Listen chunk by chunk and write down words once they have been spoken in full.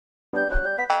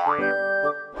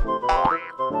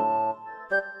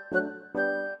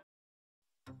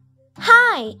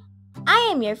Hi, I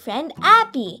am your friend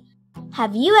Appy.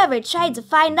 Have you ever tried to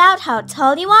find out how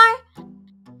tall you are?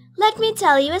 Let me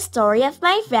tell you a story of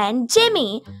my friend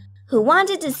Jimmy, who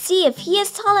wanted to see if he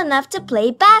is tall enough to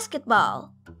play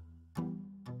basketball.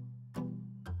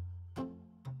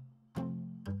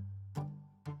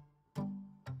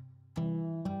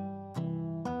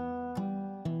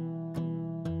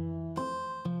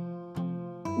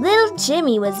 Little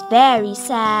Jimmy was very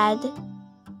sad.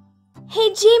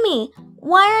 Hey Jimmy,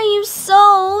 why are you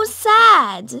so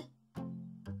sad?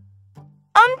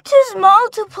 I'm too small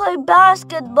to play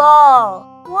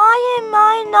basketball. Why am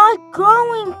I not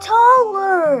growing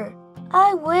taller?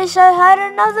 I wish I had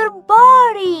another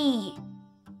body.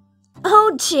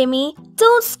 Oh, Jimmy,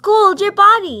 don't scold your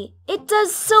body. It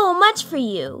does so much for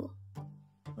you.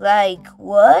 Like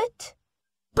what?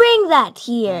 Bring that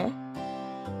here.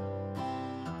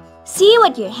 See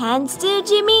what your hands do,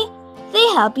 Jimmy? They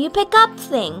help you pick up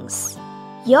things.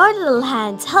 Your little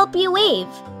hands help you wave.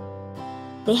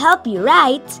 They help you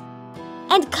write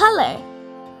and color.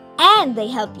 And they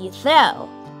help you throw.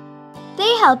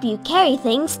 They help you carry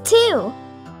things too.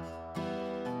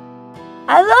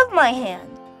 I love my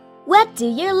hand. What do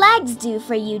your legs do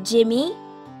for you, Jimmy?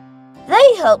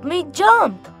 They help me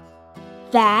jump.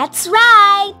 That's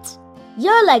right!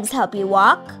 Your legs help you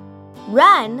walk,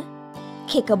 run,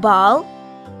 kick a ball,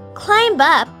 climb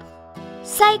up,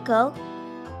 cycle,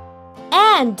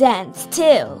 and dance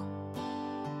too.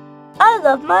 I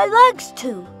love my legs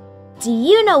too. Do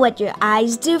you know what your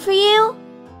eyes do for you?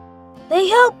 They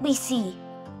help me see.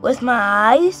 With my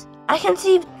eyes, I can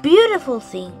see beautiful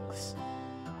things.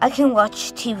 I can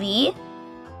watch TV,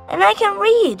 and I can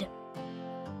read.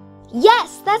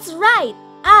 Yes, that's right.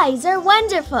 Eyes are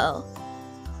wonderful.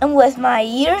 And with my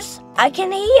ears, I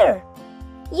can hear.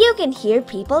 You can hear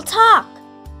people talk.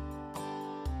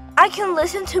 I can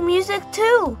listen to music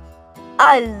too.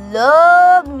 I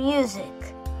love music.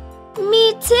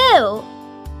 Me too.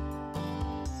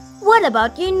 What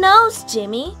about your nose,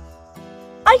 Jimmy?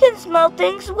 I can smell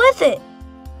things with it.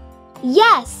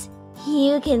 Yes,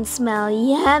 you can smell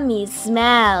yummy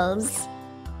smells.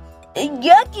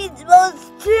 Yucky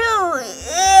smells too.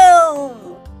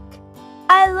 Ew.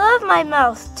 I love my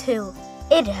mouth too.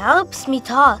 It helps me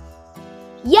talk.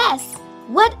 Yes,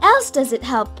 what else does it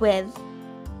help with?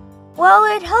 Well,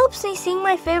 it helps me sing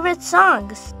my favorite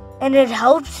songs. And it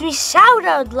helps me shout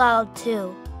out loud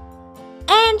too.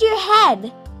 And your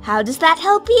head, how does that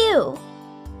help you?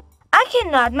 I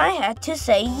can nod my head to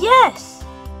say yes.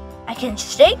 I can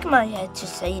shake my head to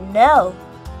say no.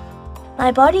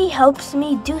 My body helps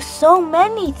me do so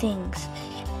many things.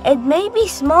 It may be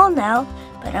small now,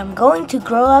 but I'm going to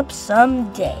grow up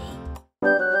someday.